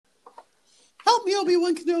Help me,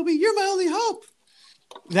 Obi-Wan Kenobi. You're my only hope.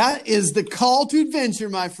 That is the call to adventure,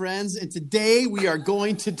 my friends. And today we are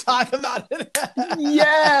going to talk about it.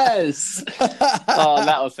 Yes. Oh,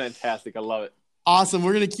 that was fantastic. I love it. Awesome.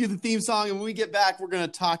 We're going to cue the theme song. And when we get back, we're going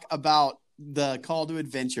to talk about the call to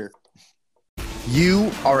adventure. You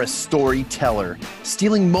are a storyteller,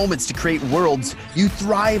 stealing moments to create worlds. You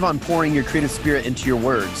thrive on pouring your creative spirit into your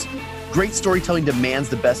words. Great storytelling demands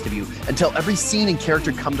the best of you until every scene and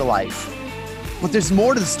character come to life. But there's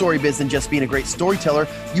more to the story biz than just being a great storyteller.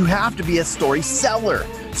 You have to be a story seller.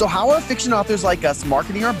 So how are fiction authors like us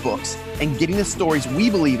marketing our books and getting the stories we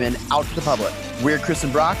believe in out to the public? We're Chris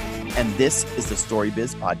and Brock, and this is the Story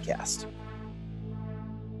Biz Podcast.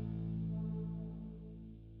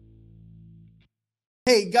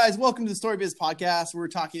 Hey guys, welcome to the Story Biz Podcast. We're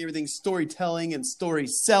talking everything storytelling and story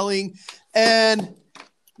selling. And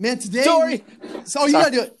man, today... Story! You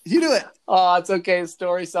gotta do it. You do it. Oh, it's okay.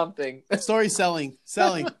 Story something. Story selling.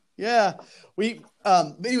 Yeah.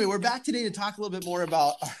 Anyway, we're back today to talk a little bit more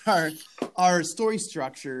about our story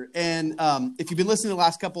structure. And if you've been listening to the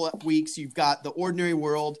last couple of weeks, you've got The Ordinary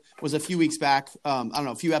World was a few weeks back. I don't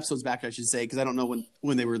know, a few episodes back, I should say, because I don't know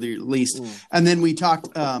when they were released. And then we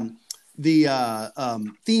talked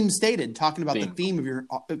the theme stated, talking about the theme of your,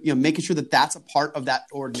 making sure that that's a part of that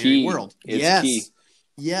ordinary world. It's key.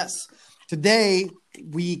 Yes. Today,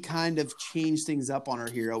 we kind of changed things up on our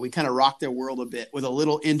hero. We kind of rocked their world a bit with a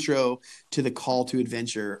little intro to the call to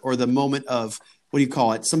adventure, or the moment of, what do you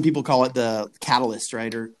call it? Some people call it the catalyst,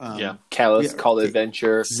 right? Or catalyst, call to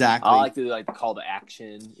adventure. Exactly. I like the call to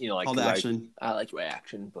action. Call to action. I like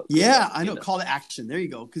action, but I know. Call to action. There you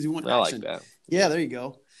go. Because you want action. I like that. Yeah, there you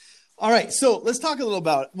go. All right, so let's talk a little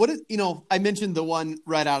about I mentioned the one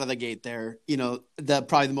right out of the gate there,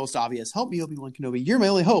 probably the most obvious. Help me, Obi-Wan Kenobi. You're my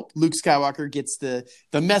only hope. Luke Skywalker gets the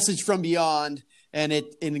message from beyond, and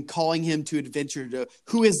in calling him to adventure, to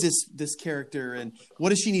who is this character and what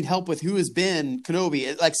does she need help with? Who has been Kenobi?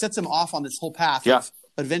 It like sets him off on this whole path of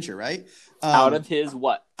adventure, right? Out of his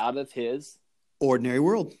what? Out of his ordinary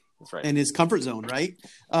world. That's right. And his comfort zone, right?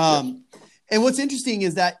 And what's interesting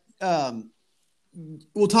is that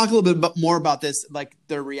we'll talk a little bit more about this, like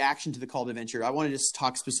their reaction to the call to adventure. I want to just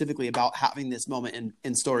talk specifically about having this moment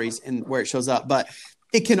in stories and where it shows up, but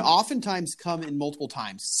it can oftentimes come in multiple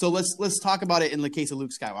times. So let's talk about it in the case of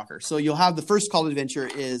Luke Skywalker. So you'll have the first call to adventure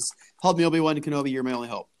is, help me, Obi-Wan Kenobi, you're my only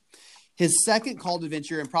hope. His second call to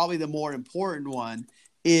adventure, and probably the more important one,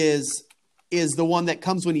 is the one that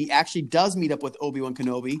comes when he actually does meet up with Obi-Wan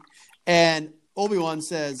Kenobi. And Obi-Wan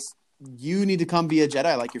says, you need to come be a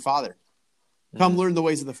Jedi like your father. Come learn the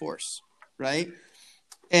ways of the Force, right?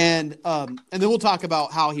 And then we'll talk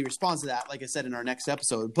about how he responds to that, like I said, in our next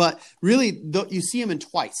episode. But really, you see him in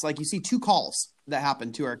twice. Like you see two calls that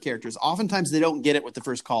happen to our characters. Oftentimes, they don't get it with the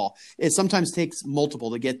first call. It sometimes takes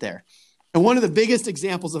multiple to get there. And one of the biggest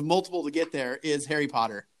examples of multiple to get there is Harry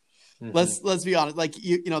Potter. Mm-hmm. Let's be honest. Like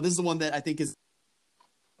this is the one that I think is.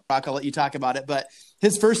 I'll let you talk about it, but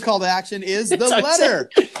his first call to action is the letter.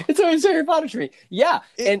 It's always Harry Potter to me. Yeah,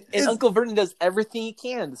 and Uncle Vernon does everything he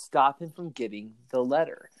can to stop him from getting the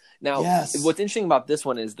letter. Now, what's interesting about this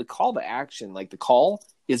one is the call to action. Like the call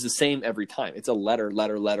is the same every time. It's a letter,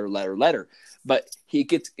 but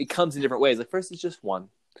it comes in different ways. Like first, it's just one,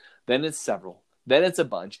 then it's several, then it's a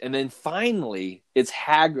bunch, and then finally, it's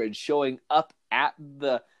Hagrid showing up at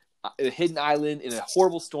the hidden island in a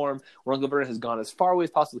horrible storm where Uncle Vernon has gone as far away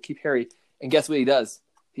as possible to keep Harry. And guess what he does?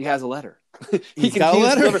 He has a letter. He's got a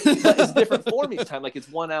letter. But it's different form each time. Like it's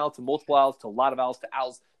one owl to multiple owls to a lot of owls to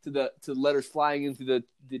owls to letters flying in through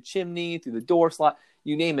the chimney, through the door slot.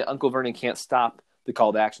 You name it, Uncle Vernon can't stop the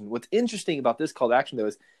call to action. What's interesting about this call to action, though,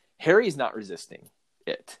 is Harry's not resisting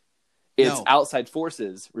it. It's outside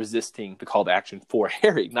forces resisting the call to action for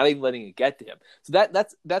Harry, not even letting it get to him. So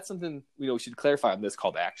that's something we should clarify on this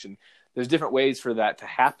call to action. There's different ways for that to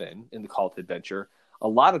happen in the call to adventure. A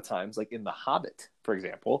lot of times, like in The Hobbit, for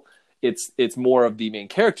example, it's more of the main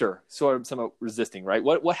character sort of somewhat resisting, right?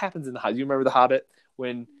 What happens in The Hobbit? Do you remember The Hobbit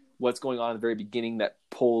when what's going on at the very beginning that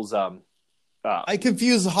pulls I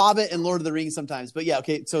confuse Hobbit and Lord of the Rings sometimes, but yeah,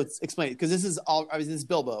 okay. So explain it, because this is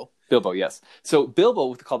Bilbo. Bilbo, yes. So Bilbo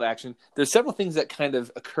with the call to action, there's several things that kind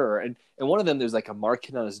of occur, and one of them there's like a mark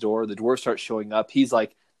on his door. The dwarf starts showing up. He's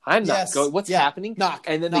like, "I'm not going. What's happening?" Knock.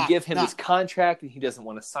 And then they give him this contract, and he doesn't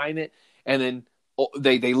want to sign it. And then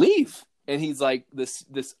they leave, and he's like, "This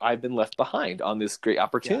I've been left behind on this great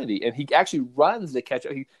opportunity." And he actually runs to catch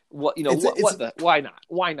up. Why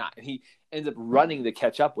not? And he ends up running to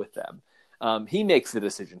catch up with them. He makes the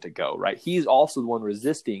decision to go, right? He's also the one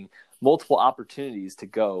resisting multiple opportunities to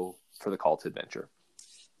go for the call to adventure.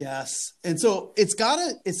 Yes. And so it's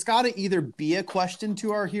gotta either be a question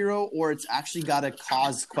to our hero, or it's actually gotta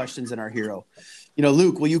cause questions in our hero.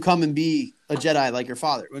 Luke, will you come and be a Jedi like your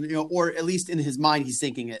father? Or at least in his mind, he's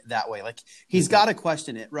thinking it that way. Like he's got to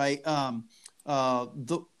question it, right? Follow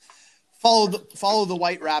the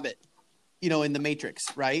white rabbit, in the Matrix,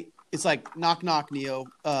 right? It's like, knock, knock, Neo.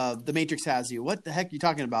 The Matrix has you. What the heck are you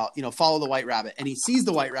talking about? Follow the white rabbit. And he sees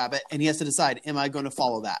the white rabbit and he has to decide, am I going to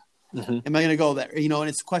follow that? Am I going to go there? And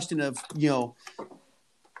it's a question of,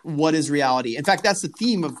 what is reality? In fact, that's the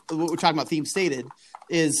theme of what we're talking about. Theme stated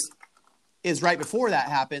is right before that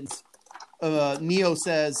happens. Neo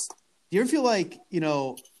says, do you ever feel like,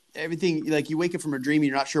 everything, like you wake up from a dream and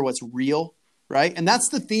you're not sure what's real? Right. And that's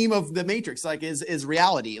the theme of the Matrix, like is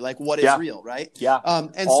reality, like what is real. Right. Yeah.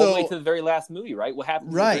 And all so the way to the very last movie, right? What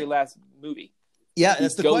happens in the very last movie? Yeah.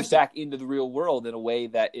 That's the goes question. back into the real world in a way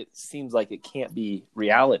that it seems like it can't be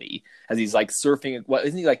reality, as he's like surfing. What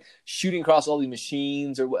isn't he like shooting across all these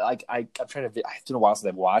machines or what? Like I'm trying to, it's been a while since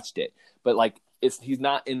I've watched it, but like, he's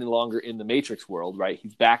not any longer in the Matrix world, right?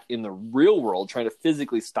 He's back in the real world trying to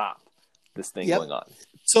physically stop this thing going on.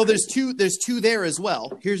 So there's two there as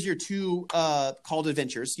well. Here's your two called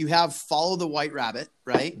adventures. You have Follow the White Rabbit,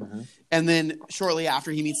 right? And then shortly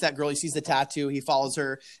after he meets that girl, he sees the tattoo, he follows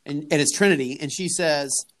her, and it's Trinity, and she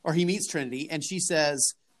says, or he meets Trinity, and she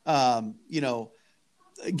says,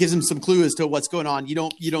 gives him some clue as to what's going on. You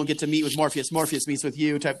don't get to meet with Morpheus. Morpheus meets with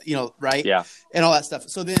you, type, right? Yeah. And all that stuff.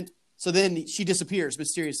 So then she disappears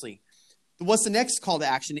mysteriously. What's the next call to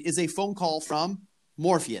action is a phone call from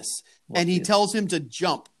Morpheus. And he tells him to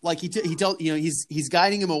jump. Like he's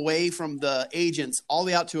guiding him away from the agents all the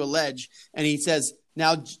way out to a ledge. And he says,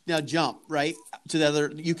 now jump, right? To the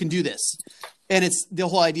other, you can do this. And it's the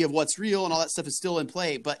whole idea of what's real and all that stuff is still in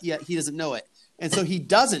play, but yet he doesn't know it. And so he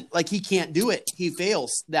doesn't, like, he can't do it. He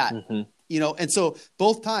fails that, and so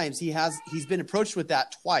both times he's been approached with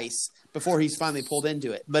that twice before he's finally pulled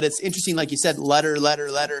into it. But it's interesting, like you said, letter.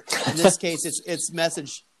 In this case, it's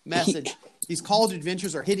message. These called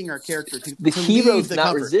adventures are hitting our character to hero's the not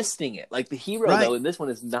comfort. Resisting it. Like the hero though in this one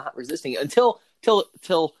is not resisting it until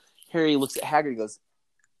Harry looks at Hagrid and goes,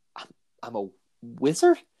 "I'm a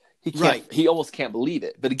wizard." He can't. He almost can't believe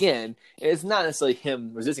it. But again, it's not necessarily him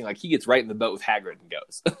resisting. Like he gets right in the boat with Hagrid and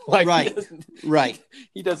goes.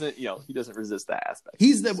 He doesn't. He doesn't resist that aspect.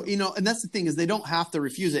 He's the and that's the thing is they don't have to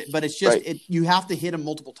refuse it, but it's just you have to hit them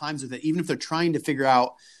multiple times with it, even if they're trying to figure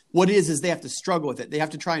out what it is they have to struggle with it. They have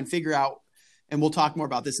to try and figure out. And we'll talk more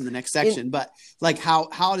about this in the next section. But like, how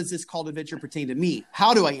does this called adventure pertain to me?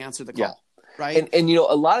 How do I answer the call? Yeah. Right. And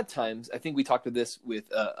a lot of times, I think we talked about this with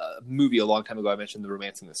a movie a long time ago. I mentioned The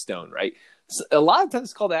Romancing the Stone, right? So a lot of times,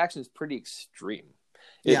 this call to action is pretty extreme.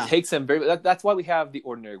 It takes them that's why we have the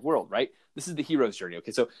ordinary world, right? This is the hero's journey.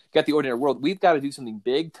 Okay, so got the ordinary world. We've got to do something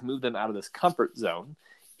big to move them out of this comfort zone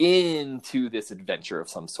into this adventure of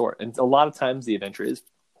some sort. And a lot of times, the adventure is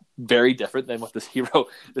very different than what this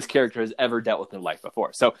character has ever dealt with in life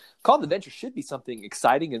before. So call to adventure should be something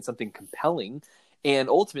exciting and something compelling. And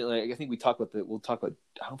ultimately, I think we'll talk about, I don't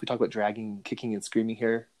know if we talk about dragging, kicking, and screaming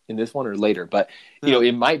here in this one or later, but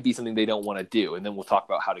it might be something they don't want to do. And then we'll talk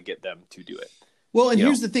about how to get them to do it. Well, and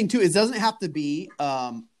here's the thing too, it doesn't have to be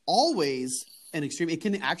always an extreme. It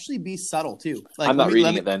can actually be subtle too. Like, I'm not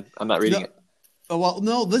reading it then. I'm not reading it. Oh, well,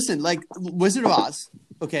 no, listen, like Wizard of Oz.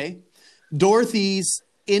 Okay. Dorothy's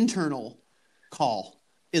internal call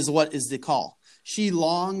is what is the call. She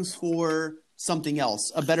longs for something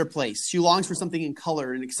else, a better place. She longs for something in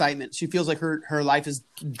color and excitement. She feels like her life is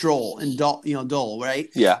dull, right?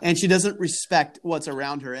 Yeah. And she doesn't respect what's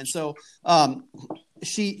around her. And so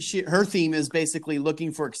her theme is basically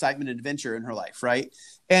looking for excitement and adventure in her life, right?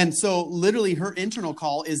 And so literally her internal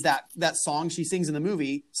call is that song she sings in the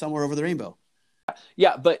movie Somewhere Over the Rainbow.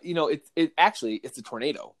 Yeah, but it's a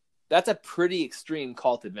tornado. That's a pretty extreme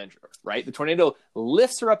call to adventure, right? The tornado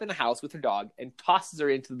lifts her up in a house with her dog and tosses her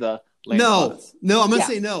into the land. No, I'm going to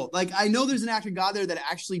say no. Like, I know there's an act of God there that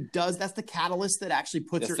actually does. That's the catalyst that actually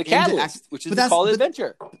puts her into catalyst, which is the call to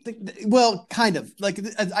adventure. Well, kind of. Like,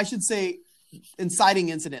 I should say inciting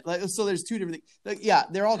incident. Like, so there's two different things. Like, yeah,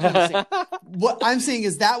 they're all kind of the same. What I'm saying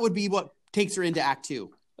is that would be what takes her into Act 2.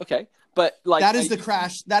 Okay. But like that is the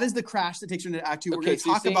crash that takes her into Act 2. We're going to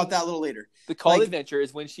talk about that a little later. The call to adventure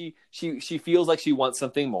is when she feels like she wants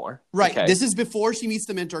something more. Right. Okay. This is before she meets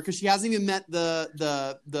the mentor because she hasn't even met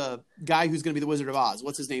the guy who's going to be the Wizard of Oz.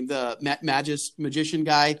 What's his name? The magician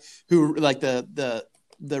guy who like the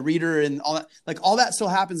reader and all that. Like all that still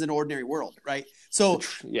happens in ordinary world, right? So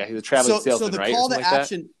he's a traveling salesman, right? So the call to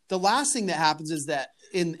action, the last thing that happens is that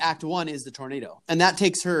in Act 1 is the tornado, and that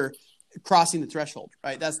takes her crossing the threshold,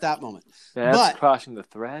 right? That's that moment. That's crossing the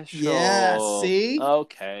threshold. Yeah, see?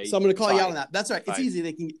 Okay. So I'm going to call you out on that. That's all right. It's easy.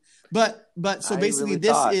 They can, but so basically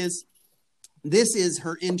this is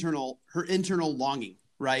her internal longing,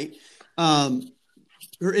 right?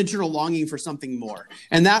 Her internal longing for something more.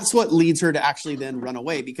 And that's what leads her to actually then run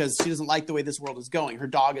away, because she doesn't like the way this world is going. Her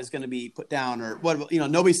dog is going to be put down, or what,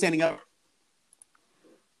 nobody's standing up.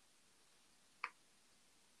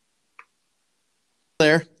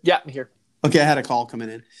 There. Yeah, I'm here. Okay, I had a call coming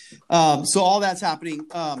in. So all that's happening.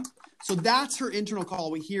 So that's her internal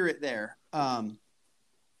call. We hear it there. So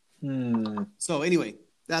anyway,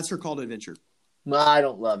 that's her call to adventure. I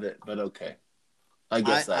don't love it, but okay. I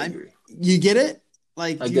guess I agree. You get it?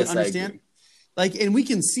 Like, do you understand? I agree. Like, and we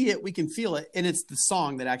can see it, we can feel it, and it's the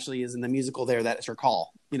song that actually is in the musical there. That is her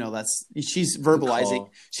call. She's verbalizing.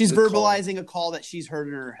 She's verbalizing a call that she's heard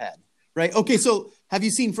in her head, right? Okay, so have you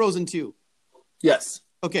seen Frozen 2? Yes.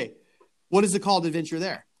 Okay. What is the call to adventure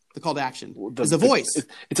there? The call to action. It's the voice.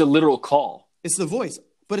 It's a literal call. It's the voice,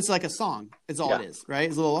 but it's like a song. It's all it is, right?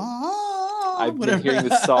 It's a little I've been hearing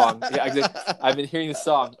this song. I've been hearing this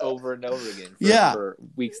song over and over again for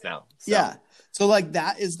weeks now. So. Yeah. So like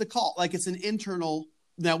that is the call. Like it's an internal.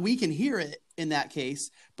 Now we can hear it in that case,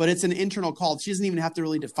 but it's an internal call. She doesn't even have to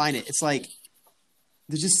really define it. It's like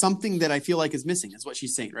there's just something that I feel like is missing, is what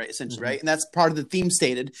she's saying, right? Essentially, right? And that's part of the theme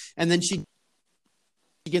stated. And then she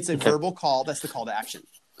gets a verbal call. That's the call to action.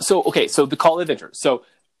 So the call to adventure. So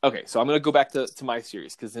I'm going to go back to my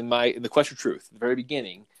series, because in the Quest for Truth, at the very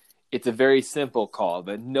beginning, it's a very simple call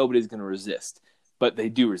that nobody's going to resist, but they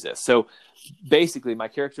do resist. So basically, my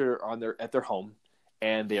character are at their home,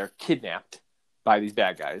 and they are kidnapped by these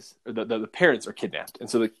bad guys. Or the parents are kidnapped, and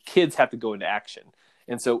so the kids have to go into action.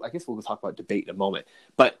 And so I guess we'll talk about debate in a moment,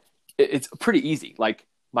 but it's pretty easy. Like,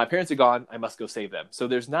 my parents are gone, I must go save them. So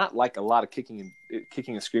there's not like a lot of kicking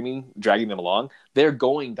and screaming, dragging them along. They're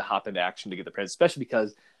going to hop into action to get the parents, especially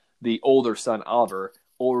because the older son, Oliver,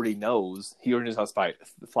 already knows how to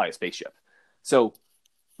fly a spaceship. So,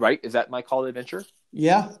 right? Is that my call to adventure?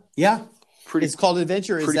 Yeah. It's called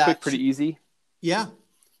adventure. Pretty quick, pretty easy. Yeah,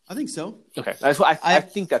 I think so. Okay, I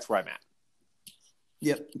think that's where I'm at.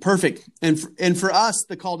 Yep, perfect. And for us,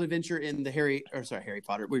 the call to adventure in the Harry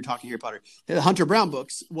Potter. We were talking Harry Potter. The Hunter Brown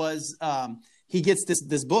books was he gets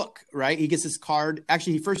this book, right? He gets this card.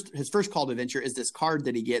 Actually, his first call to adventure is this card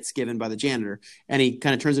that he gets given by the janitor, and he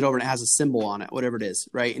kind of turns it over and it has a symbol on it, whatever it is,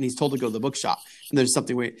 right? And he's told to go to the bookshop, and there's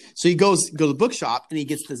something weird. So he goes to the bookshop and he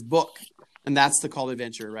gets this book, and that's the call to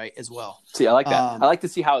adventure, right? As well. See, I like that. I like to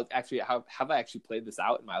see how have I actually played this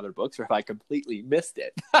out in my other books, or have I completely missed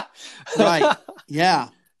it? Right. Yeah.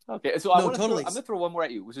 Okay. So I'm going to throw one more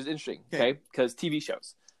at you, which is interesting. Okay. Because TV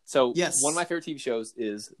shows. So one of my favorite TV shows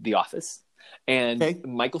is The Office. And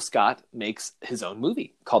Michael Scott makes his own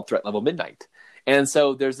movie called Threat Level Midnight. And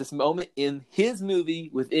so there's this moment in his movie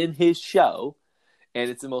within his show, and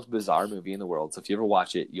it's the most bizarre movie in the world. So if you ever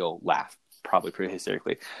watch it, you'll laugh, probably pretty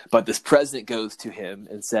hysterically. But this president goes to him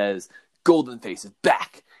and says, Golden Face is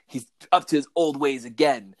back. He's up to his old ways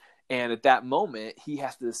again. And at that moment, he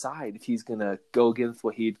has to decide if he's going to go against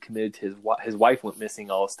what he'd committed to his wife went missing,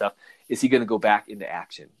 all this stuff. Is he going to go back into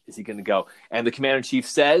action? Is he going to go? And the commander-in-chief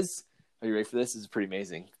says, are you ready for this? This is pretty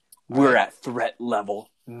amazing. We're at threat level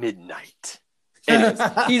midnight. Anyways,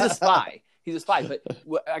 he's a spy. He's a spy. But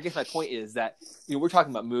I guess my point is that we're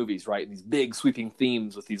talking about movies, right? These big sweeping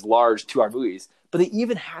themes with these large 2-hour movies. But they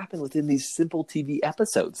even happen within these simple TV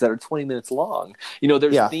episodes that are 20 minutes long.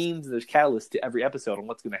 There's themes and there's catalysts to every episode on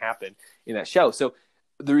what's going to happen in that show. So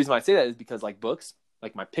the reason why I say that is because like books,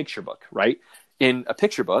 like my picture book, right? In a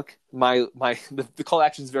picture book, the call to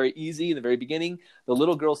action is very easy in the very beginning. The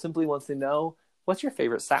little girl simply wants to know, what's your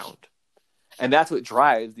favorite sound? And that's what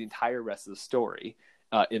drives the entire rest of the story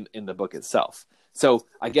in the book itself. So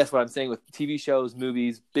I guess what I'm saying with TV shows,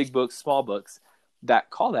 movies, big books, small books, that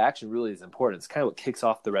call to action really is important. It's kind of what kicks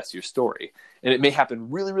off the rest of your story. And it may happen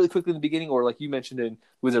really, really quickly in the beginning, or like you mentioned in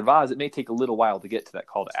Wizard of Oz, it may take a little while to get to that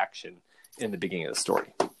call to action in the beginning of the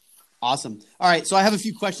story. Awesome. All right. So I have a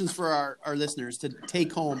few questions for our listeners to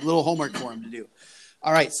take home, a little homework for them to do.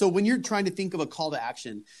 All right. So when you're trying to think of a call to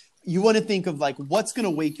action, you want to think of like, what's going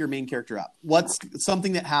to wake your main character up? What's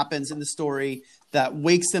something that happens in the story that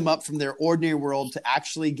wakes them up from their ordinary world to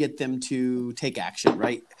actually get them to take action,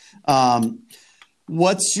 right?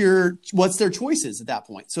 What's their choices at that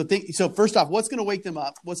point? So first off, what's going to wake them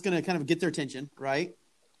up? What's going to kind of get their attention, right?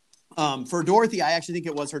 For Dorothy, I actually think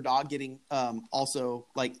it was her dog getting also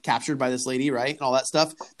like captured by this lady, right? And all that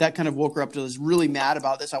stuff that kind of woke her up to this really mad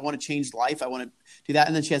about this. I want to change life. I want to do that.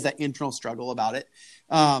 And then she has that internal struggle about it.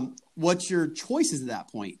 What's your choices at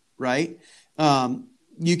that point, right?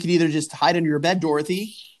 you can either just hide under your bed,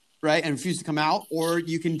 Dorothy, right, and refuse to come out, or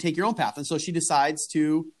you can take your own path. And so she decides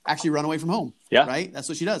to actually run away from home. Yeah. Right? That's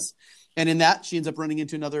what she does. And in that, she ends up running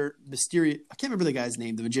into another mysterious, I can't remember the guy's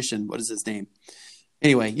name, the magician. What is his name?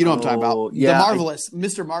 Anyway, you know what I'm talking about. Yeah, the Marvelous,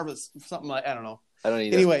 Mr. Marvelous, something like, I don't know. I don't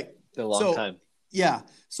either. Anyway. It's been a long time. Yeah.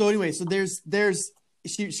 So anyway, so there's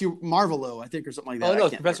she Marvelo, I think, or something like that. Oh, no,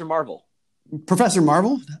 it's Professor Marvel. Professor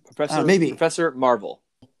Marvel? Maybe. Professor Marvel.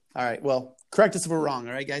 All right. Well, correct us if we're wrong.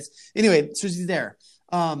 All right, guys. Anyway, so she's there.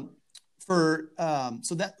 So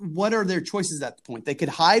that what are their choices at the point? They could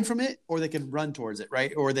hide from it, or they could run towards it,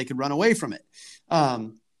 right? Or they could run away from it.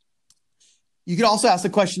 You could also ask the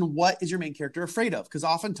question, what is your main character afraid of? Because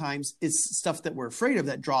oftentimes it's stuff that we're afraid of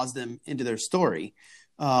that draws them into their story.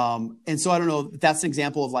 And so I don't know if that's an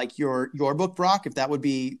example of like your book, Brock, if that would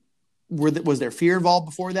be, was there fear involved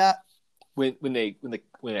before that? When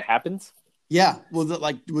it happens? Yeah. Well,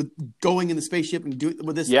 like with going in the spaceship and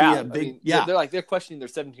would this be a big, they're questioning their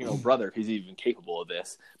 17-year-old brother if he's even capable of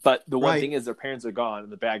this. But the one thing is their parents are gone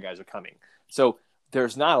and the bad guys are coming. So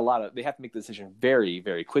there's not a lot of, they have to make the decision very,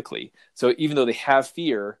 very quickly. So even though they have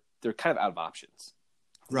fear, they're kind of out of options.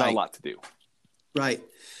 There's not a lot to do. Right.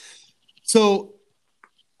 So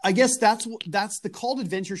I guess that's the call to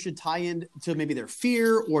adventure should tie in to maybe their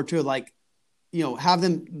fear, or to like, have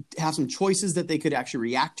them have some choices that they could actually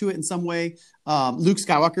react to it in some way. Luke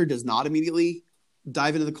Skywalker does not immediately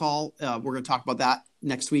dive into the call. We're going to talk about that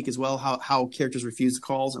next week as well, how characters refuse the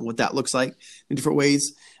calls and what that looks like in different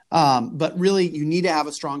ways. But really, you need to have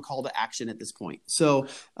a strong call to action at this point. So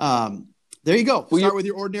there you go. Start with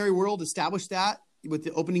your ordinary world, establish that with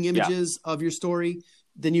the opening images of your story.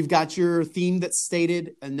 Then you've got your theme that's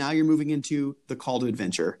stated, and now you're moving into the call to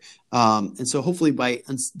adventure. And so hopefully by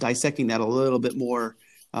dissecting that a little bit more,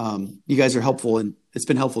 you guys are helpful, and it's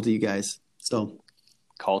been helpful to you guys. So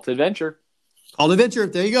call to adventure. Call to adventure.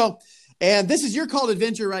 There you go. And this is your call to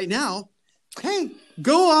adventure right now. Hey,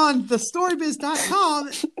 go on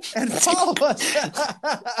thestorybiz.com and follow us.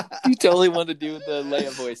 You totally want to do the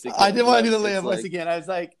Leia voice again. I did want to do the Leia voice again. I was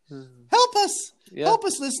like, help us. Yeah. Help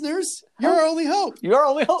us, listeners. You're our only hope. You're our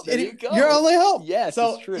only hope. There you go. You're our only hope. Yes,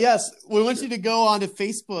 so, it's true. Yes, we want you to go on to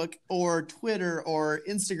Facebook or Twitter or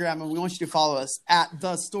Instagram, and we want you to follow us at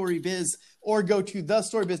The Story Biz, or go to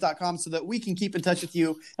thestorybiz.com so that we can keep in touch with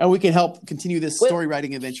you and we can help continue this story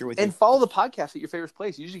writing adventure with you. And follow the podcast at your favorite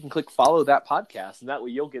place. You usually can click follow that podcast, and that way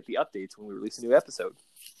you'll get the updates when we release a new episode.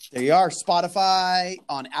 There you are. Spotify,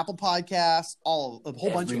 on Apple Podcasts, a whole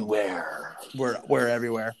bunch of them. Everywhere. We're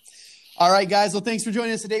everywhere. All right, guys. Well, thanks for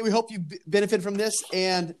joining us today. We hope you benefit from this,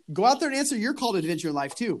 and go out there and answer your call to adventure in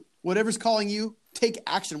life too. Whatever's calling you, take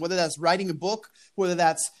action, whether that's writing a book, whether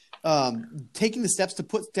that's taking the steps to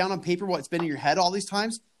put down on paper what's been in your head all these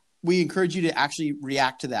times. We encourage you to actually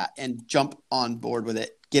react to that and jump on board with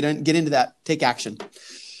it. Get into that. Take action.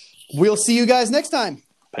 We'll see you guys next time.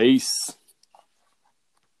 Peace.